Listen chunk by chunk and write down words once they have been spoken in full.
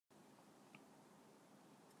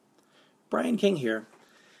Brian King here.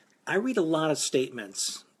 I read a lot of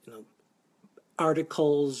statements,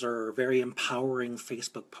 articles or very empowering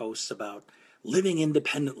Facebook posts about living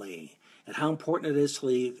independently and how important it is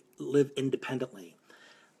to live independently.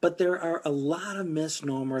 But there are a lot of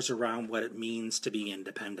misnomers around what it means to be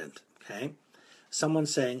independent, okay? Someone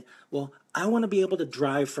saying, well, I want to be able to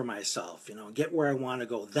drive for myself, get where I want to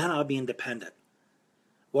go, then I'll be independent.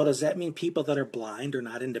 Well, does that mean people that are blind are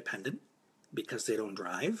not independent because they don't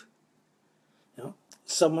drive?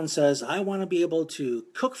 Someone says, I want to be able to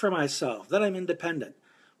cook for myself, then I'm independent.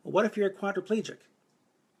 Well, what if you're a quadriplegic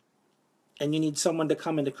and you need someone to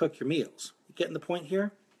come in to cook your meals? You getting the point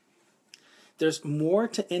here? There's more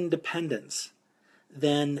to independence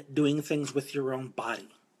than doing things with your own body.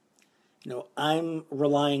 I'm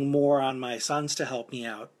relying more on my sons to help me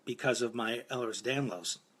out because of my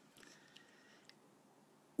Ehlers-Danlos.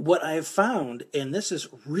 What I've found, and this is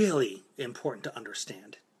really important to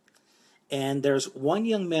understand, and there's one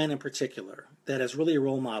young man in particular that is really a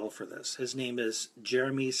role model for this. His name is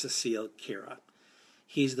Jeremy Cecile Kira.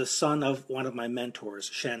 He's the son of one of my mentors,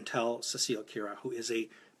 Chantel Cecile Kira, who is a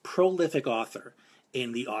prolific author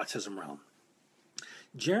in the autism realm.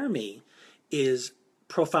 Jeremy is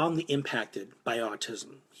profoundly impacted by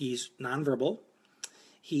autism. He's nonverbal.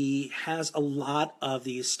 He has a lot of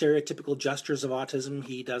these stereotypical gestures of autism.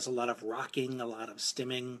 He does a lot of rocking, a lot of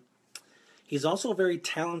stimming. He's also a very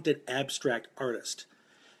talented abstract artist.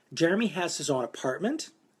 Jeremy has his own apartment,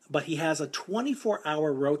 but he has a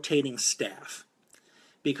 24-hour rotating staff.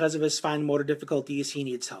 Because of his fine motor difficulties, he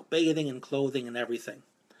needs help bathing and clothing and everything.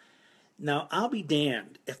 Now, I'll be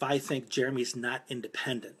damned if I think Jeremy's not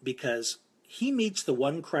independent, because he meets the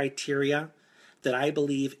one criteria that I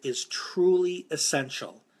believe is truly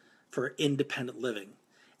essential for independent living,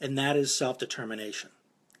 and that is self-determination.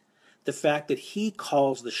 The fact that he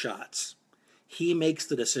calls the shots. He makes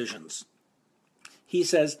the decisions. He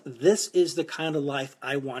says, this is the kind of life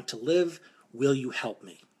I want to live. Will you help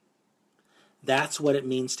me? That's what it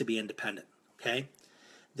means to be independent, okay?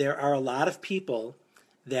 There are a lot of people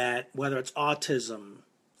that, whether it's autism,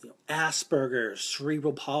 Asperger's,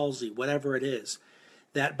 cerebral palsy, whatever it is,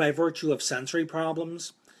 that by virtue of sensory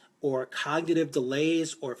problems or cognitive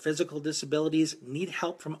delays or physical disabilities need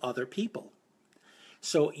help from other people.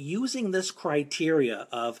 So using this criteria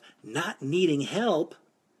of not needing help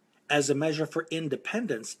as a measure for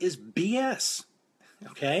independence is BS,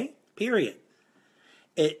 okay? Period.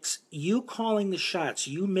 It's you calling the shots,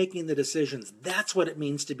 you making the decisions. That's what it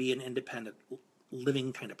means to be an independent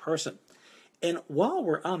living kind of person. And while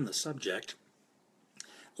we're on the subject,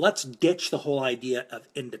 let's ditch the whole idea of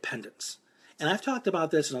independence. And I've talked about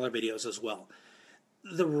this in other videos as well.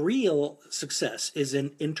 The real success is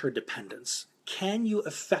in interdependence. Can you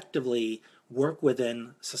effectively work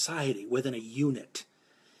within society, within a unit,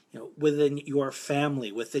 within your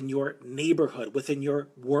family, within your neighborhood, within your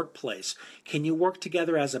workplace? Can you work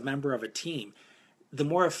together as a member of a team? The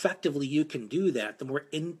more effectively you can do that, the more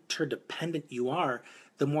interdependent you are,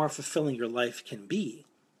 the more fulfilling your life can be.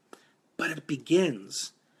 But it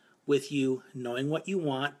begins with you knowing what you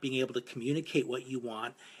want, being able to communicate what you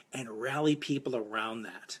want, and rally people around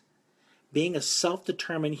that. Being a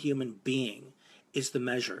self-determined human being is the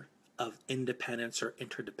measure of independence or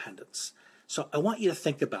interdependence. So I want you to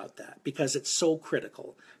think about that, because it's so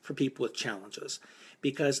critical for people with challenges.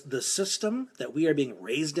 Because the system that we are being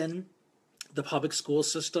raised in, the public school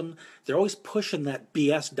system, they're always pushing that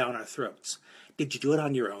BS down our throats. Did you do it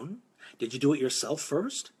on your own? Did you do it yourself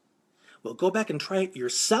first? Well, go back and try it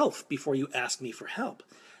yourself before you ask me for help.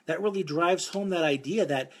 That really drives home that idea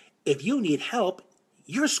that if you need help,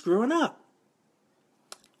 you're screwing up.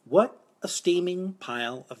 What a steaming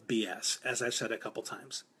pile of BS, as I've said a couple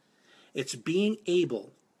times. It's being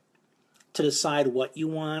able to decide what you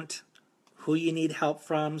want, who you need help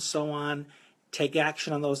from, so on, take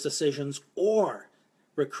action on those decisions, or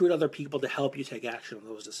recruit other people to help you take action on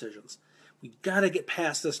those decisions. We've got to get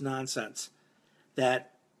past this nonsense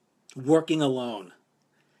that working alone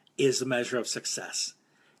is the measure of success,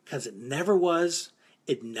 because it never was,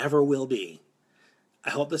 it never will be. I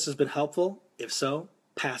hope this has been helpful. If so,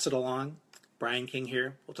 pass it along. Brian King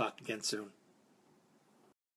here. We'll talk again soon.